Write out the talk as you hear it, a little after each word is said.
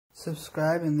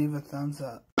subscribe, and leave a thumbs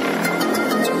up.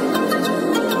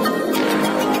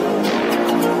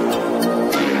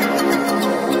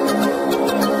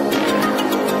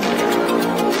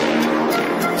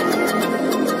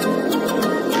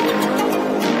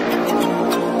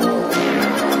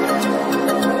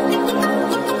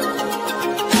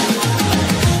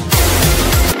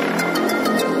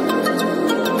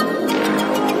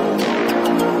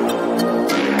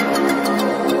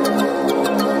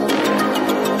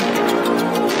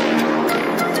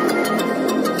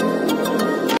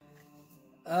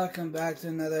 Welcome back to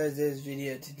another Isaiah's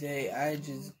video. Today I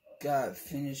just got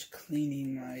finished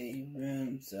cleaning my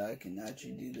room so I can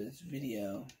actually do this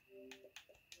video.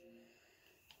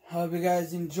 Hope you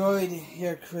guys enjoyed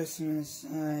your Christmas.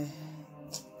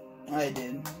 I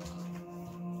did.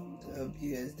 Hope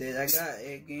you guys did. I got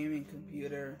a gaming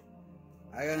computer.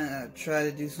 I gotta try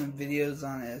to do some videos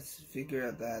on it to figure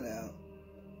that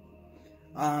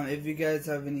out. If you guys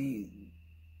have any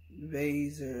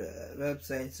ways or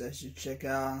websites I should check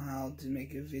out on how to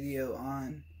make a video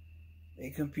on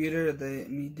a computer, let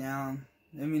me know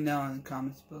in the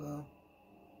comments below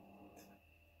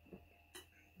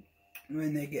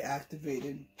when they get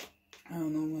activated. I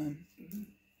don't know when.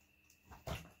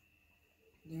 I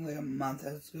think like a month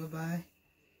has to go by.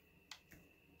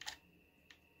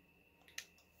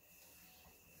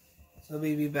 So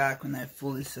we'll be back when I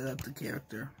fully set up the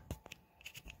character.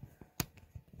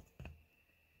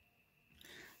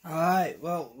 Alright,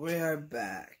 well, we are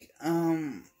back.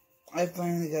 I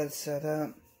finally got set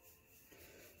up.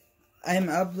 I'm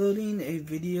uploading a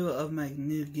video of my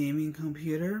new gaming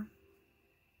computer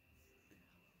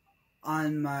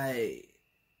on my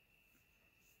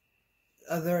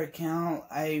other account.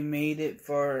 I made it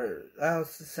I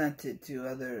also sent it to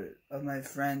other of my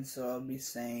friends, so I'll be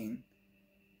saying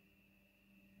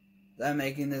that I'm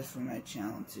making this for my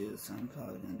channel too, so I'm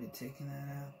probably going to be taking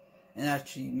that out and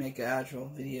actually make an actual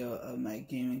video of my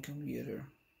gaming computer.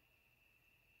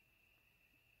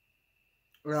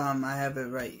 I have it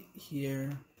right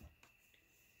here,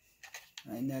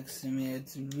 right next to me.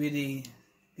 It's a really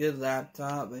good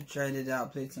laptop. I tried it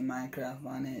out, played some Minecraft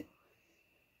on it.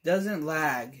 Doesn't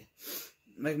lag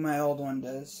like my old one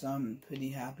does, so I'm pretty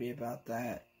happy about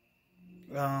that.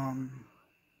 I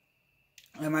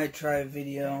might try a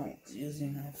video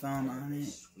using my phone on it.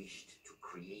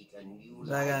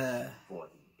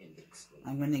 But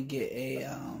I'm gonna get a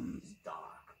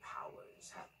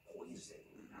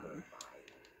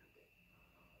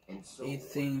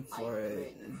thing for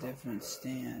it, a different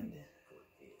stand.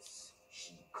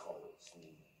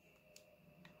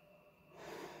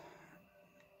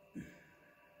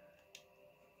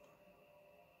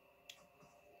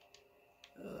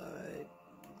 Alright,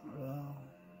 well.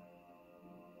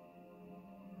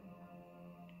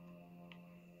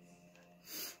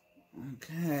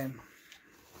 Okay.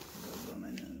 Go my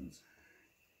nose.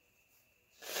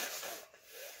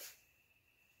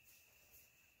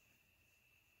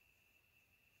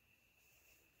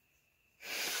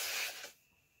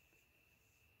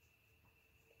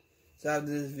 So after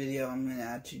this video, I'm gonna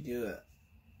actually do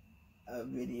a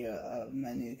video of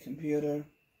my new computer.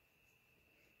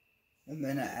 I'm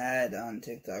gonna add on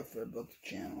TikTok for both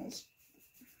channels.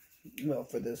 Well,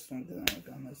 for this one, because I work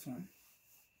on this one.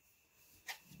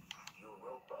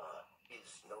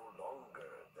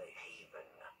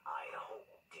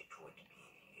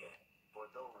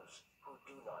 Who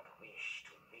do not wish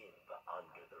to live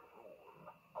under the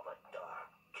rule of a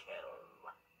dark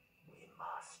kennel. We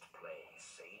must play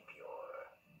Savior.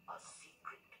 A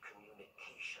secret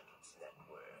communications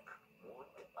network would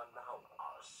allow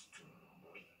us to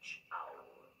reach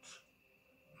out.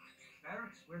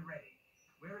 Barracks, we're ready.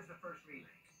 Where is the first relay?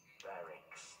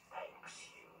 Barracks thanks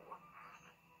you.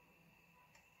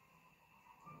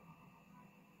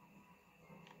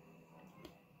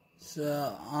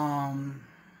 So,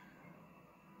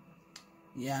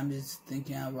 yeah, I'm just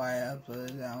thinking of why I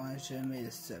uploaded that one. I should have made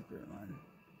a separate one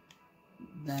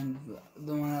than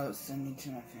the one I was sending to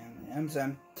my family. I'm sorry,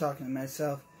 I'm talking to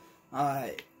myself.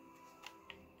 Alright.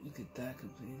 Look at that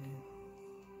completed.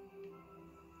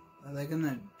 Are they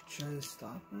gonna try to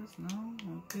stop us? No?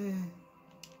 Okay.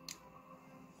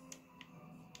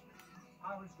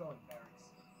 Power's going,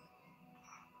 Barracks.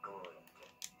 Good.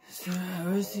 So,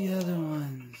 where's the other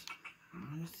ones?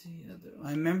 Where's the other one?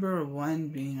 I remember one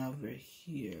being over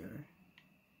here.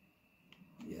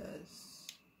 Yes.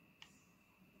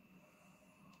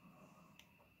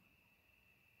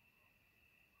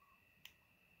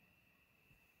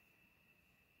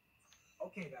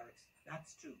 Okay, Barracks,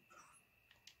 that's two.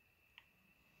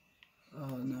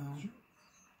 Oh no.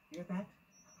 Hear that?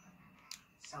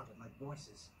 Sounded like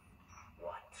voices.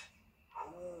 What?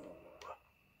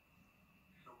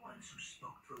 ones who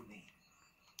spoke through me.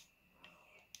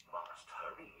 Must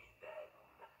hurry, then.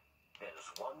 There's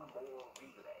one more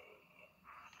relay.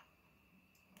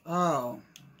 Oh,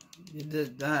 you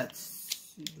did that.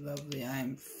 Lovely.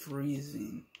 I'm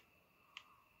freezing.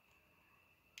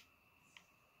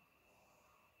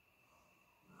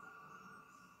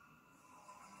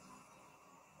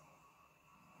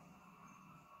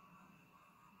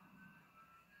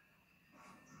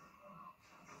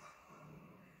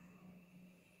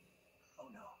 Oh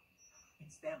no,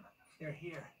 it's them. They're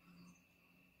here.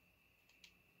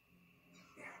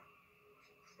 They're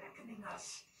beckoning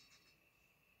us.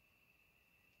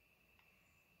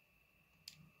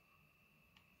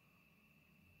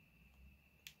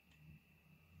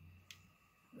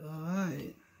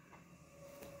 Alright.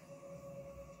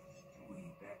 We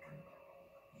beckoned.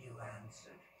 You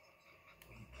answered.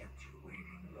 We kept you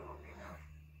waiting long enough.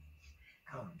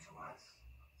 Come to us.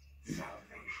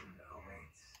 Salvation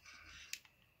awaits.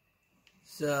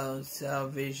 So,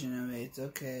 salvation awaits.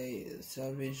 Okay,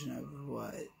 salvation of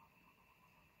what?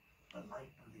 The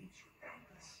light believes you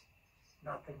thankless.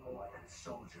 Nothing more than a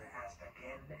soldier asked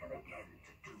again and again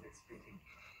to do its bidding.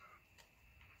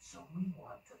 So we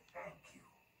want to thank you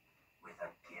with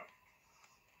a gift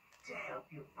to help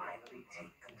you finally take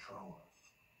control.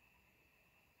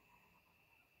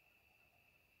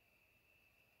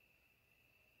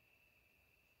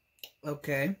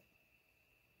 Okay.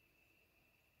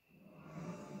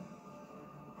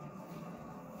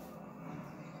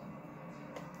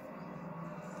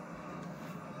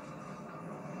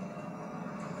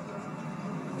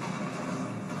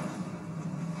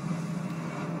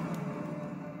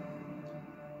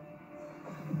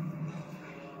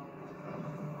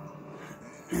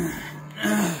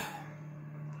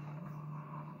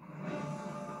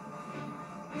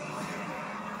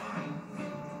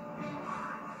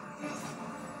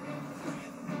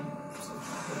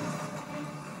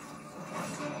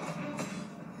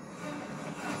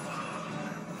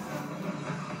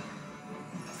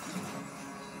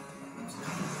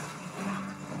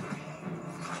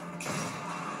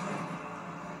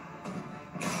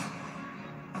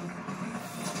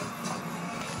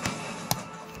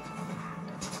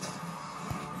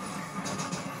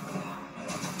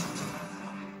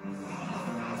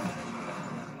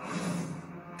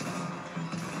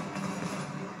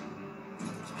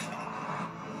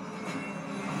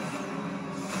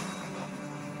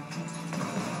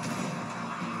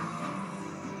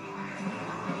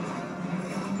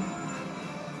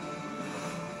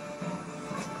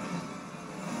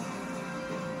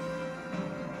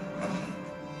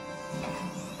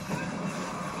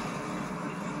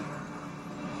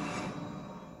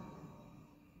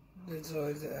 It's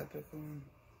always an epic one.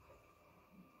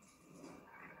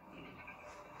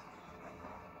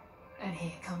 And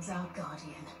here comes our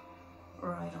guardian,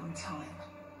 right on time.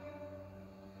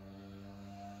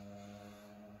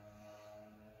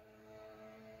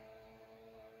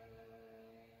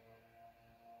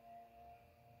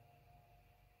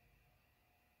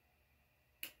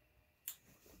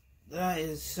 That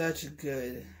is such a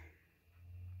good,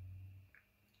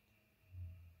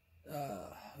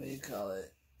 what do you call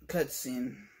it?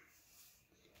 Cutscene.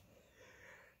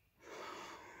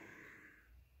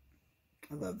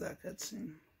 I love that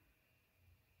cutscene.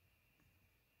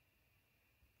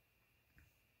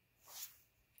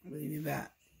 We'll be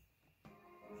back.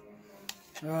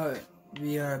 Alright,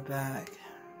 we are back.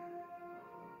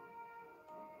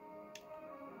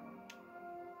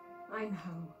 I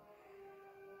know.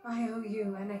 I owe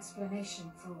you an explanation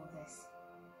for all this.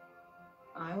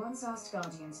 I once asked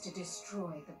Guardians to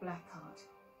destroy the Blackheart,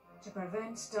 to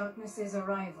prevent Darkness's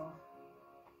arrival.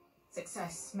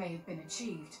 Success may have been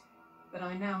achieved, but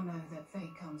I now know that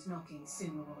fate comes knocking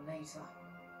sooner or later.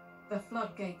 The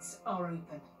floodgates are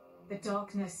open. The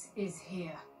darkness is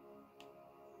here.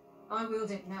 I wield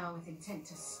it now with intent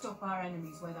to stop our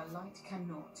enemies where the light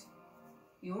cannot.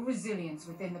 Your resilience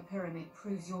within the pyramid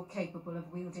proves you're capable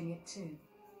of wielding it too.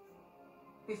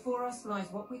 Before us lies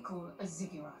what we call a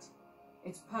ziggurat.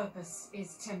 Its purpose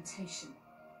is temptation.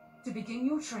 To begin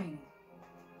your training,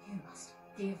 you must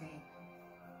give in.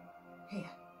 Here,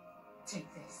 take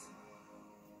this.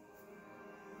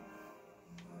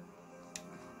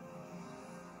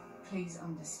 Please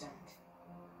understand.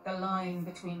 The line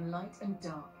between light and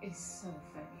dark is so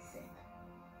very thin.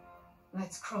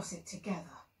 Let's cross it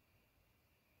together.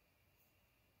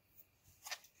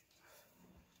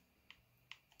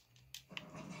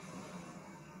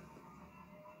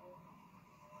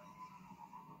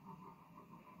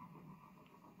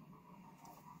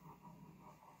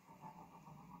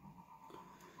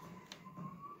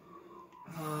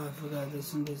 Oh, I forgot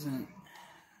this one doesn't.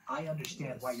 I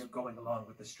understand why you're going along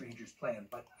with the stranger's plan,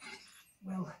 but,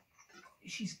 well,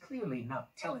 she's clearly not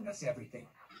telling us everything.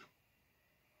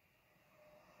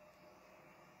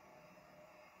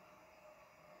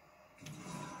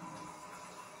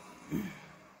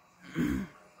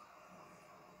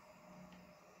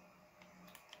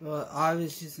 Well,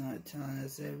 obviously she's not telling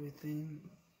us everything.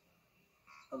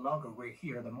 The longer we're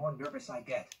here, the more nervous I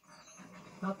get.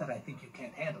 Not that I think you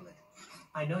can't handle it.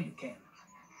 I know you can.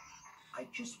 I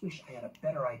just wish I had a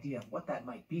better idea of what that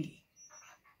might be.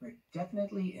 We're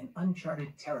definitely in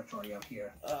uncharted territory out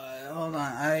here. Hold on.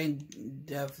 I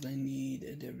definitely need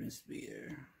a different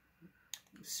speeder.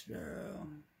 Sparrow.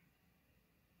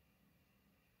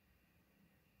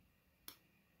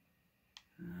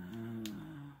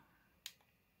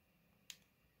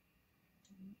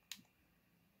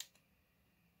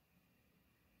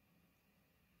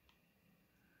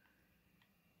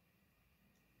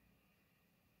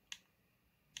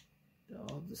 They're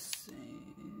all the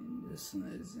same. This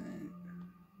one isn't.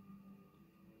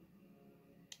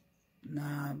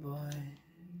 Nah, boy.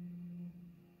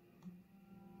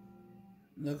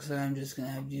 Looks like I'm just gonna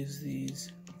have to use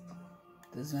these.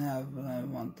 Doesn't have what I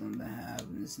want them to have,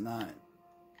 and it's not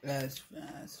as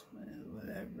fast, but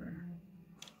whatever.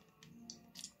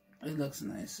 It looks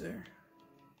nicer.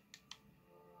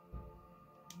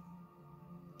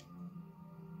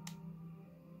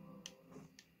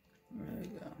 There we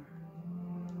go.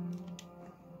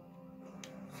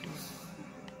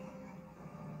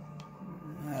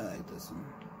 I like this one.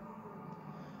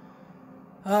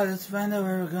 Oh, let's find out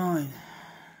where we're going.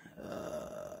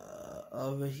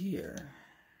 Over here.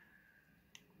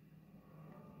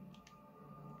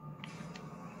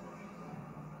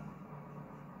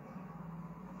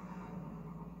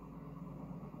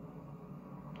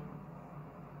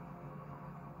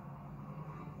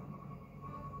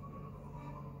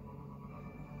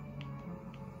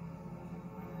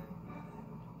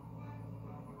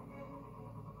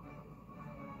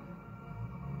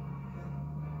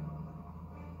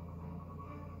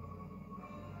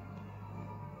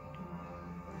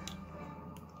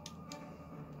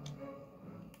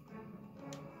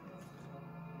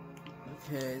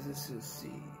 Okay, let's just see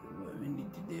what we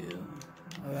need to do.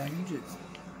 Alright, you just.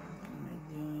 What am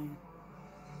I doing?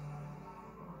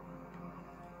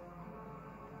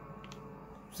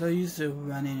 So used to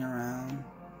running around.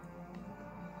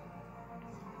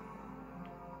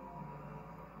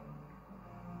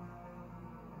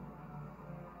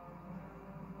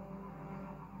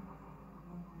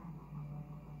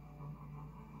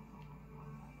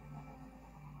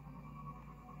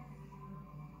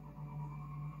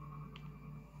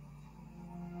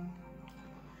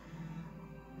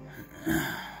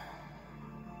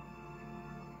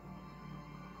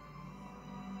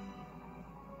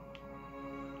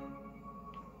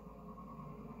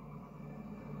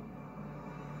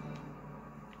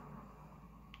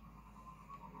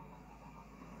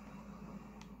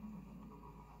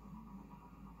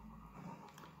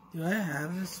 Do I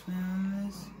have a spin on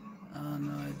this? Oh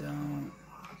no, I don't.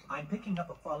 I'm picking up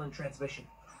a fallen transmission.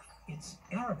 It's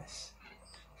Aramis.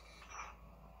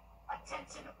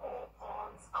 Attention all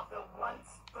pawns of the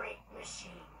once great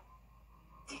machine.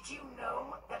 Did you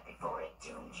know that before it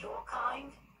doomed your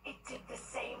kind, it did the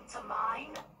same to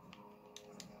mine?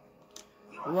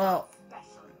 You are Well, not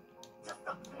special, just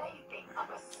the plaything of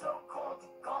a so-called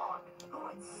god who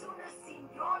would sooner see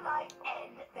your life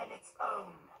end than its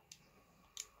own.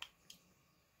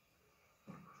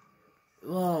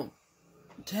 well,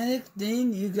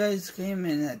 didn't you guys came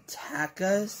and attack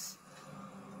us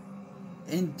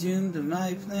and doomed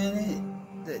my planet?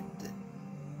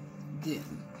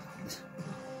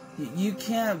 You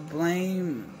can't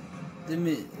blame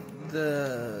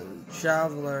the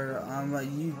traveler on what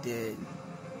you did.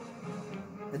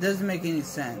 It doesn't make any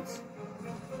sense.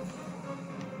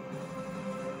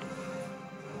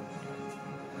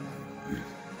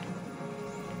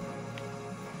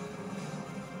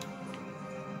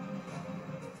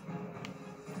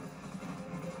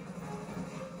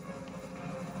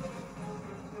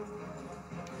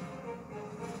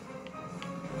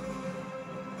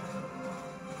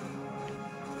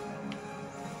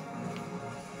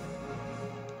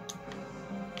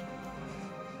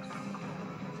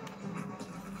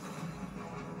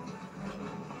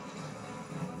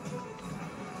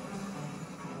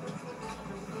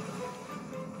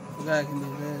 I can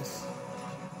do this.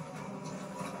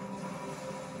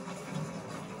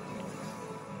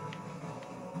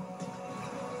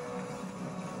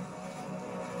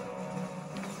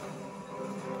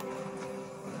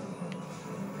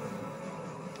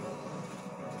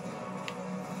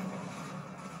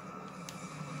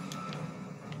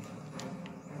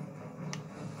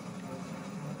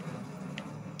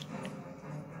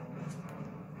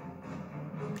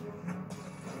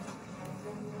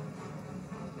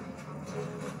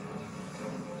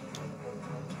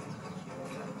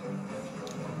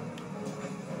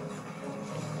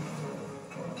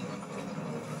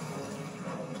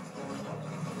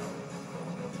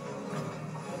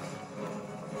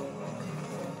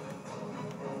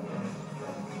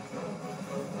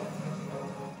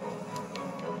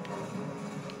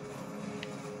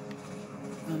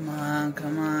 on,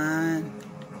 come on.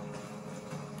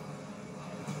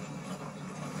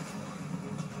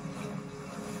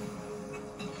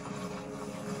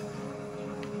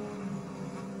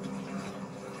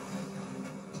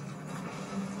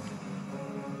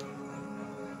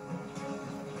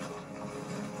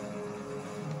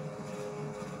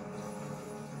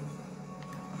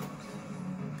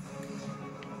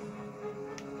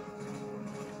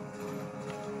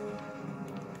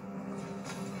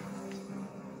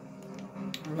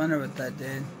 I wonder what that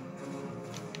did.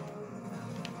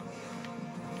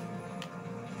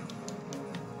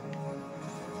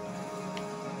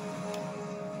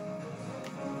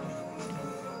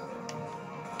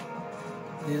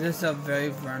 These are so very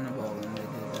vulnerable when they do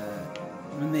that.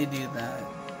 When they do that.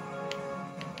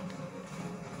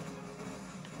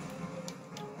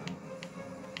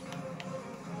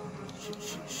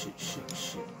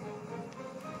 Shit.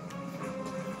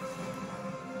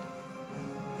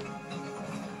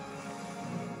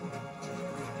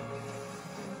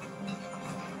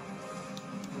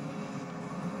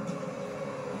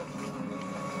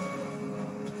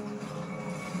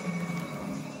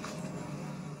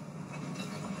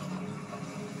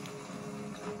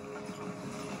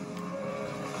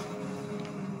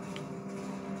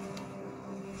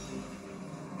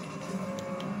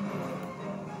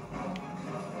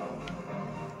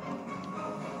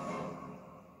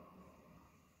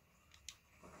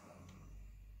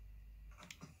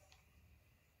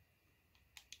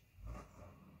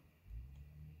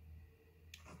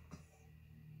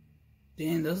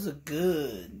 Damn, those are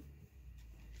good.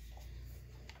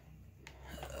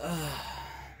 I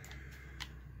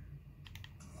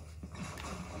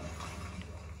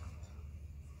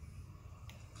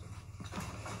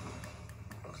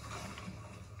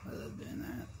love doing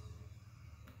that.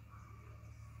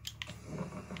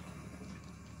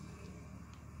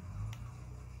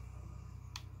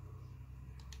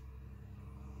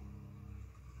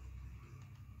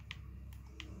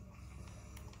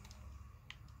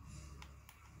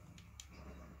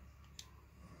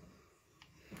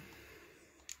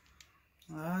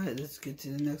 Alright, let's get to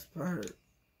the next part.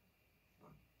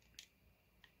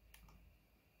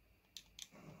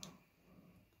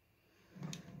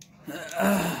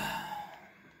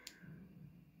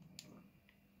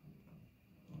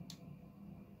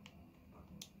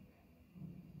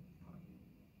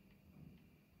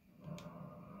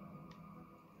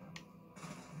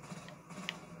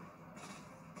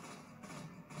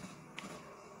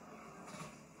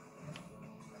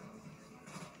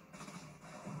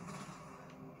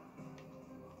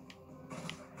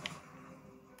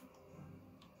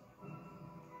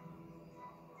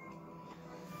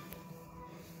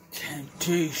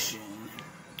 Temptation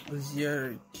was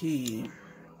your key.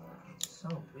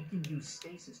 So, we can use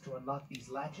stasis to unlock these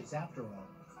latches after all.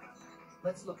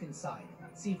 Let's look inside,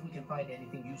 see if we can find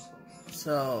anything useful.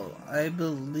 So, I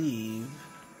believe...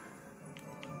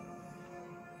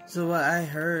 So what I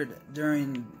heard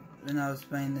when I was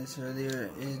playing this earlier,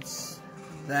 it's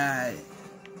that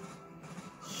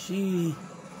she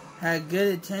had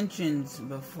good intentions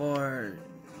before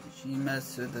she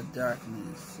messed with the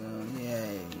darkness, so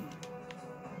yay.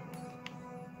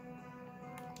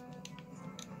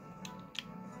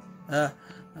 Well,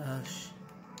 I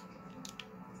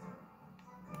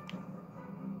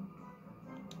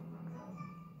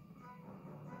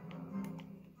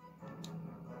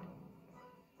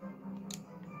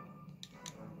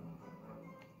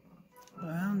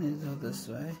don't need to go this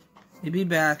way. We'll be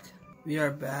back. We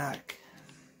are back.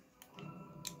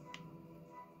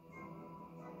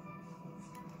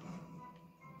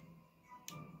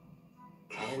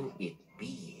 Can it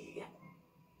be?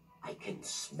 I can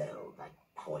smell that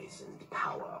poisoned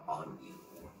power on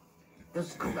you.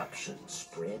 Does corruption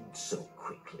spread so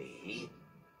quickly?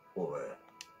 Or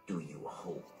do you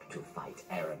hope to fight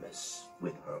Aramis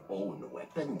with her own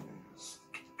weapons?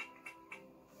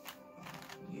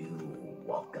 You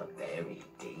walk a very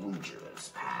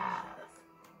dangerous path.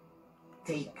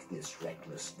 Take this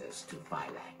recklessness to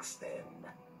Phylax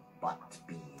then, but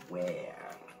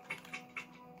beware.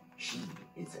 She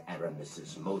is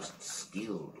Aramis's most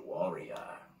skilled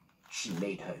warrior. She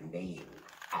made her name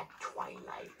at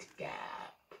Twilight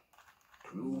Gap.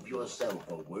 Prove yourself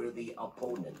a worthy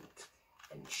opponent,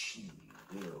 and she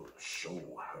will show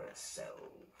herself.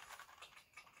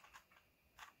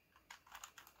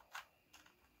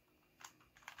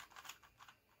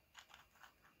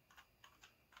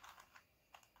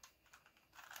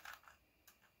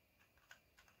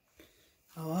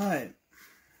 Alright.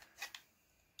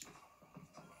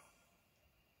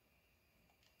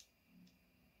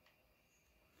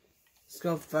 Let's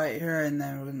go fight her and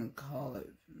then we're gonna call it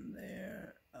from there.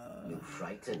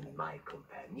 frighten my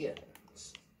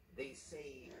companions. They say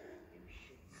you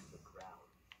shake the ground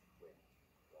when you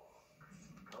walk.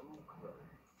 Come close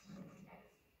and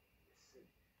listen.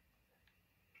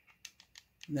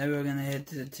 Then we're gonna head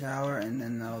to the tower, and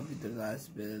then that'll be the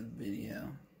last bit of the video.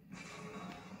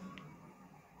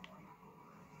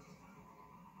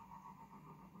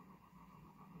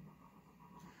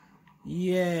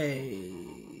 Yay!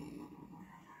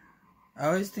 I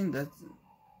always think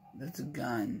that's a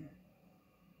gun.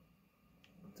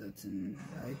 That's an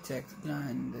high-tech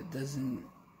gun that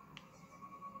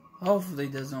hopefully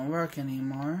doesn't work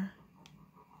anymore.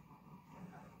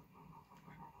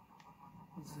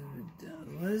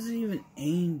 What is it even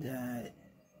aimed at?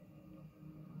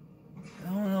 I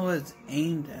don't know what it's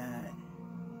aimed at.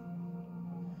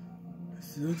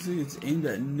 It looks like it's aimed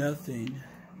at nothing.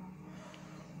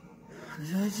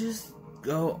 Did I just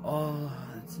go all...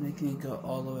 It's making it go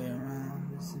all the way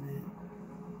around, isn't it?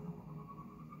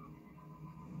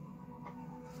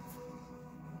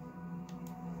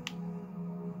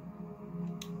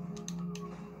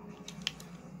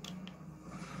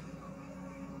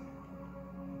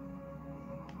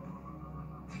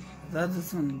 I thought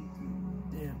this one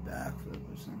did a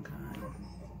backflip of some kind.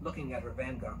 Looking at her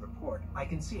Vanguard report, I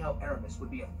can see how Aramis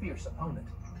would be a fierce opponent.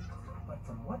 But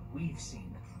from what we've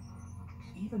seen,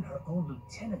 even her own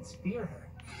lieutenants fear her.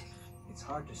 It's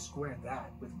hard to square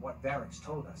that with what Variks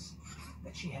told us,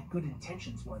 that she had good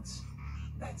intentions once.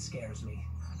 That scares me,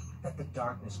 that the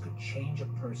darkness could change a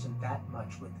person that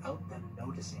much without them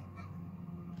noticing.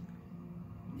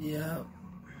 Yep.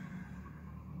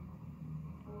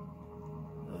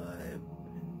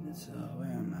 So, where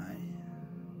am I?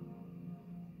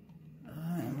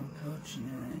 I am approaching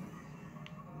it.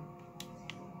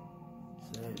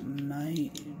 So it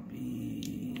might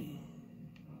be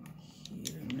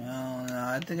here. No,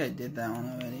 I think I did that one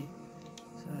already.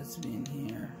 So that's be in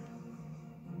here.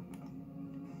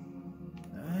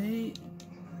 Right?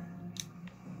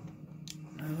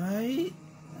 Alright?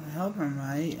 I hope I'm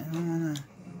right. I don't wanna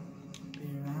be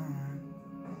wrong.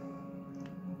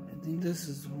 I think this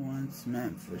is once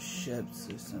meant for ships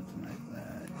or something like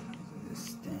that. It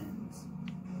stands.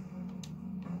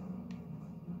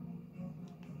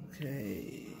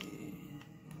 Okay.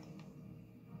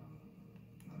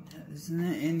 Isn't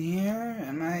it in here?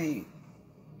 Am I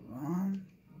wrong?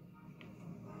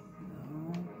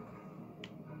 No.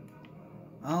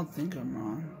 I don't think I'm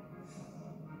wrong.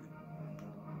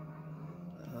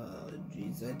 Oh,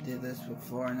 jeez, I did this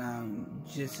before and I'm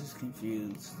just as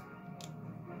confused.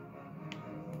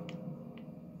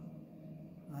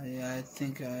 Oh, yeah, I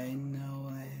think I know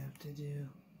what I have to do.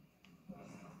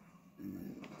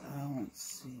 I don't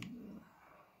see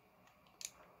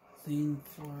the thing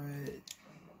for it.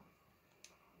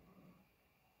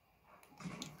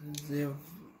 As if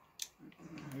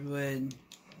it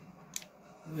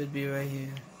would be right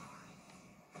here.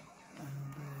 I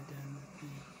don't put it down with me.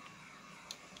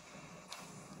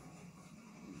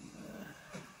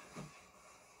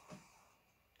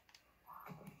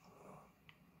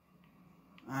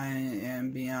 I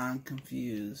am beyond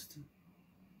confused.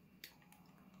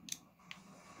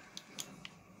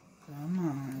 Come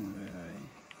on, where are you?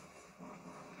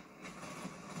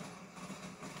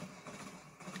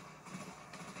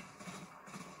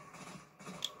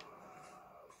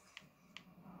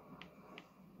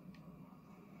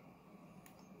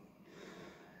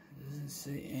 Doesn't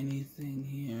say anything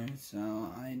here,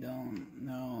 so I don't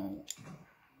know.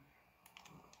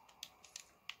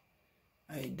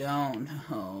 I don't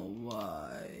know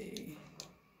why.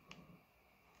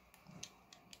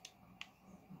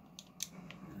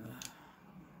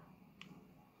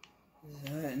 Is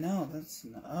that, no, that's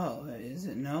not, oh, is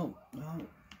it? No, no.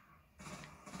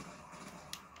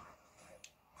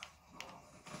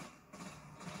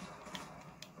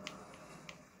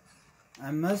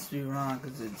 I must be wrong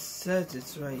because it says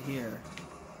it's right here.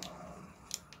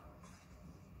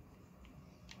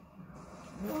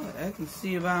 Well, I can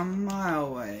see about a mile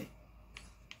away.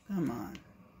 Come on.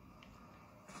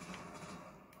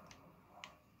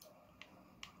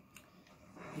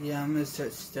 Yeah, I'm gonna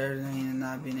start stuttering and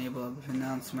not being able to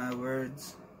pronounce my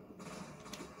words.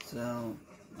 So,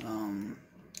 I'm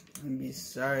gonna be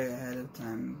sorry ahead of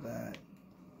time of that.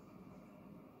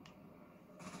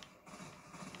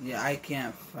 Yeah, I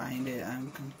can't find it.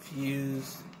 I'm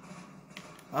confused.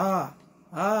 Ah!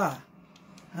 Aha!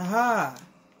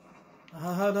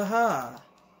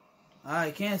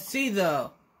 I can't see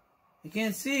though. I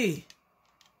can't see.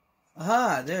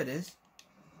 Aha! There it is.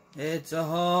 It's a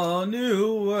whole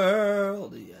new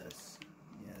world. Yes.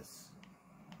 Yes.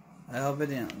 I hope I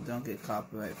don't get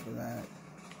copyright for that.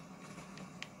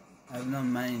 I have no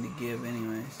money to give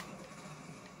anyways.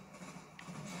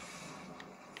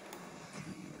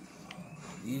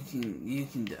 You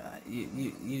can die. You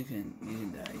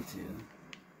can die too.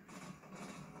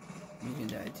 You can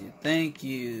die too. Thank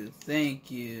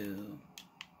you.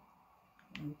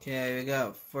 Okay, we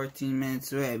got 14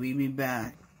 minutes away. We'll be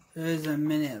back. There's a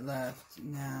minute left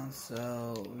now,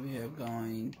 so we are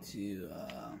going to,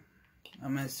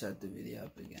 I'm going to start the video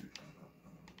up again.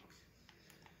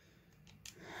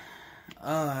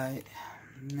 Alright,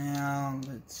 now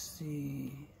let's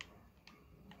see.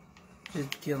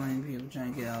 Just killing people,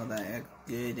 trying to get all that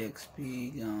good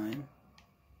XP going.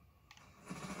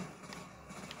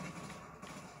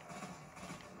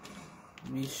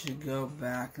 We should go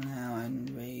back now and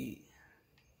wait.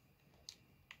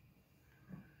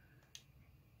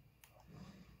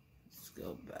 Let's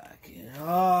go back here.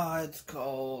 Oh, it's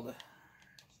cold.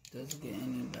 Doesn't get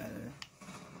any better.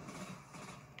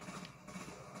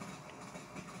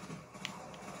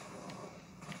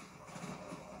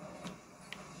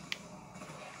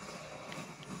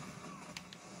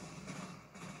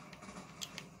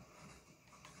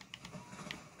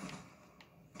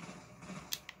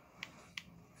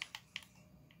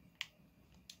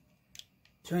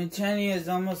 '2020 is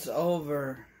almost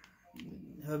over.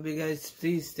 Hope you guys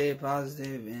please stay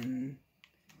positive and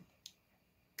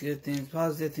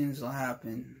positive things will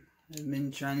happen. I've been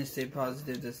trying to stay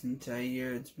positive this entire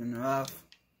year. It's been rough,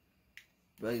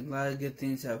 but a lot of good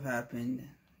things have happened.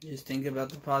 Just think about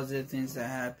the positive things that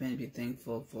happen. Be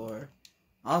thankful for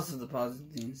also the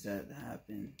positive things that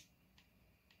happen.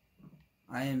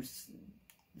 I am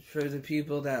for the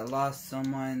people that lost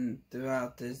someone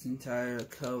throughout this entire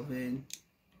COVID.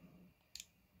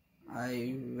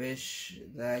 I wish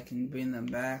that I can bring them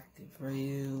back for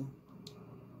you.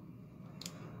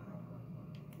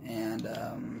 And,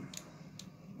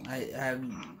 I don't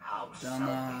know how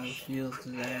it feels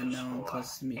because I had no one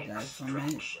close to me die from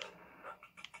it.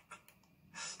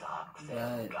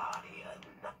 But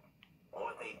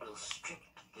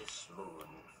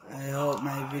I hope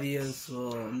my videos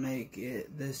will make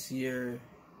it this year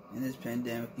in this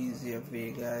pandemic easier for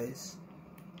you guys.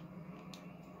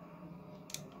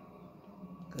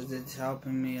 Because it's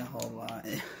helping me a whole lot.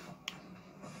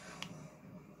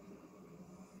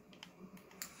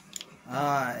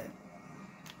 Alright.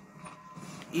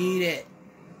 Eat it.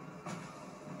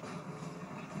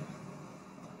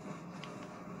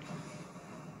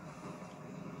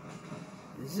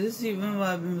 Is this even what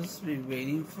I've been supposed to be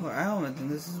waiting for? I don't think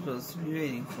this is supposed to be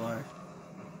waiting for.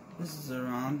 This is the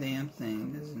wrong damn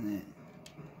thing, isn't it?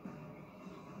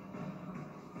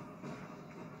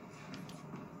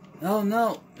 Oh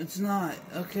no, it's not.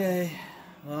 Okay.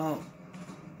 Well,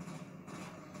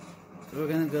 we're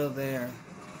gonna go there.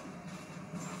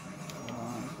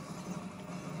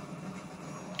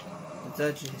 Let's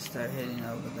actually start heading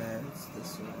over there. It's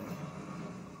this way.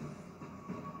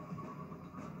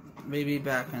 Maybe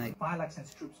back when Phylax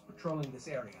sends troops patrolling this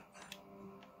area.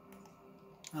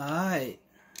 Alright.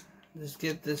 Let's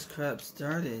get this crap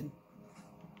started.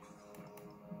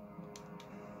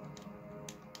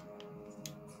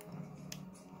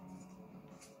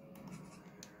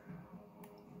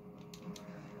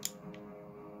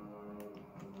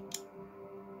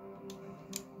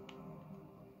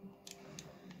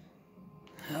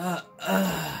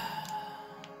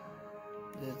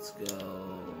 Let's go.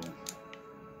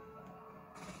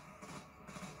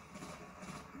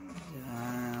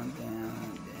 Down,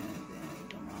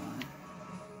 come on.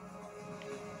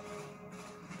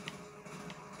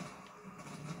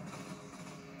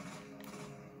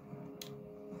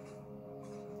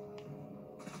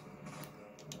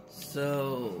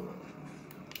 So,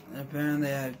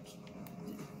 apparently I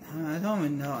don't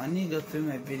even know. I need to go through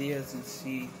my videos and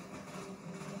see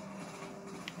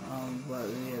what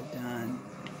we have done.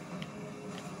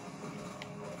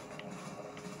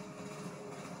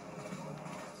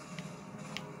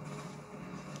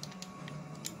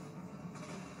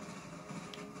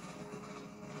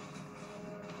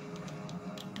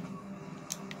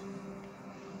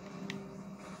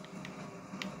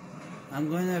 I'm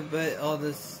going to put all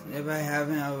this, if I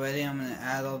haven't already, I'm going to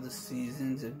add all the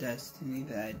seasons of Destiny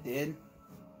that I did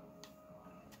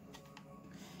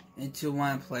into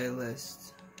one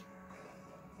playlist.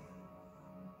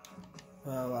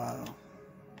 Oh wow.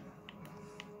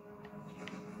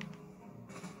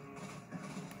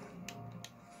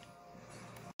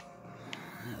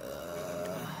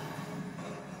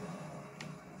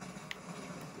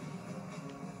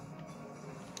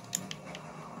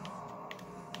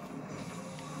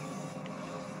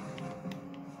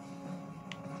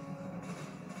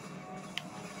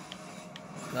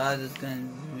 God, this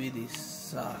gun really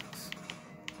sucks.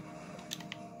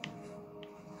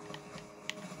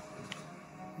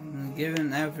 I'm giving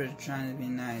an effort trying to be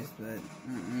nice, but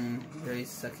very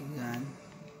sucky gun.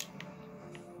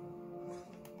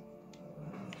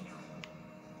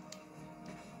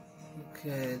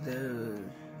 Okay,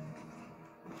 dude.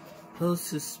 Supposed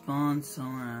to spawn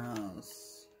somewhere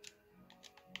else.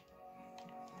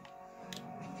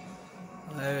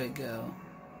 Oh, there we go.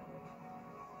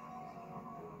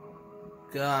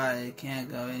 God, it can't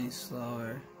go any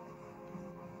slower.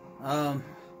 Oh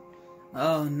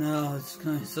no, it's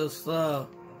going so slow.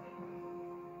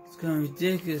 It's going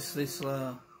ridiculously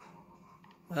slow.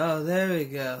 Oh, there we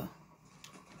go.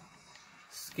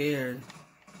 Scared.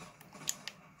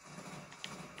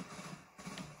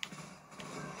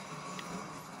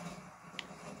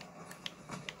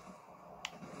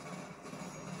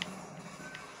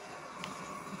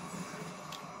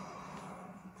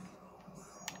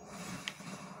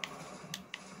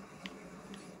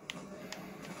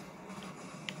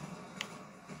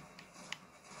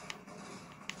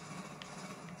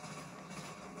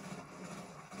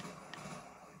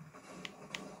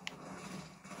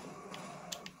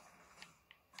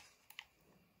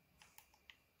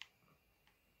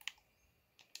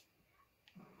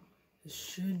 There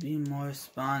should be more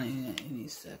spawning at any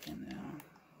second now.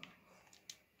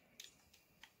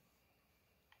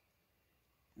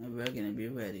 And we're gonna be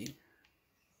ready.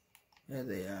 There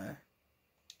they are.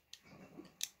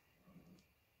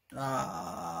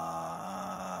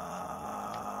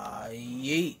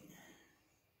 Yeet.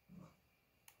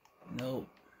 Nope.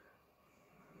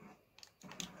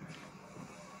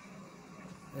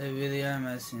 They really are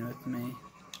messing with me.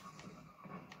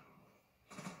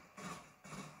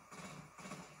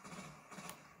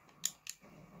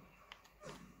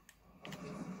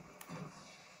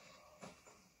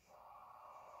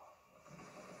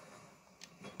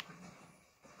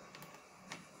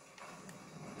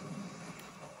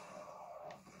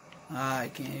 I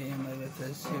can't hear him with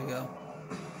this. Here we go.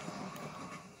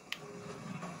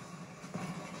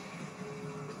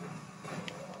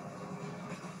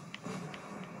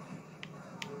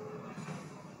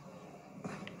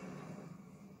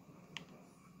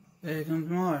 There comes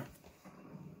more.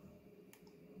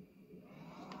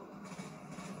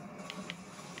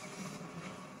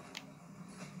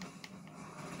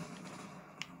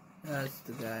 That's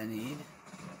the guy I need.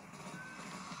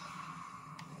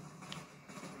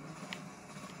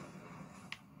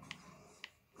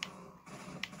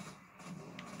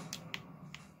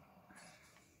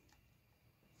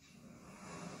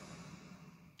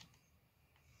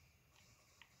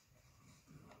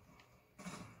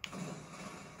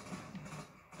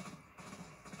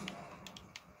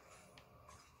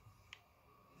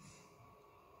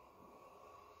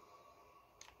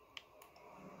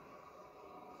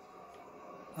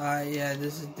 Yeah,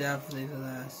 this is definitely the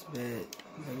last bit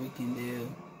that we can do.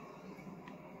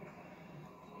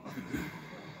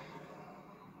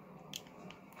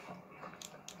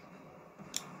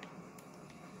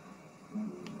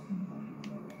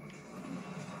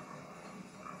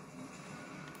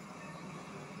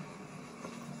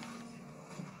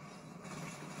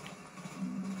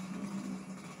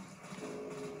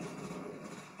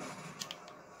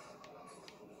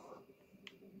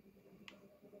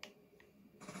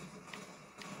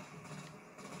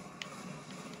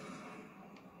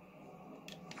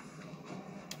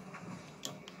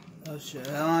 Oh shit,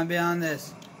 I don't want to be on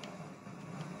this.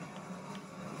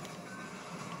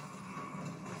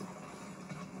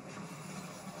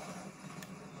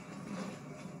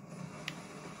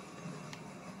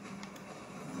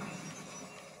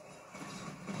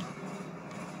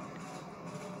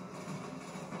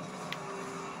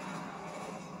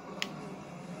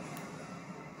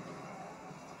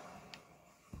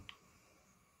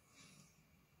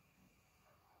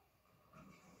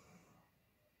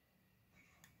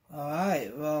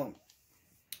 Alright, well,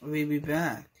 we'll be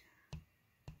back.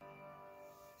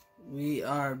 We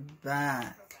are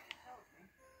back.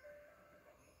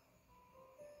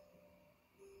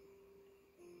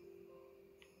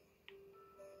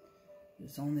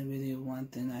 There's only really one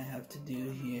thing I have to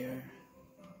do here.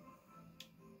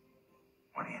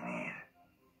 What do you need?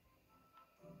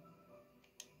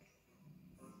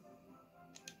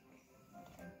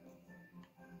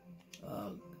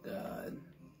 Oh, God.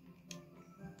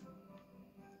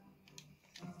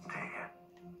 Take it.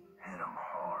 Hit him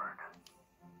hard.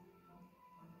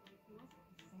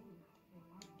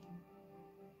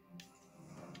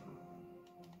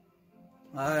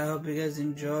 I hope you guys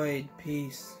enjoyed.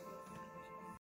 Peace.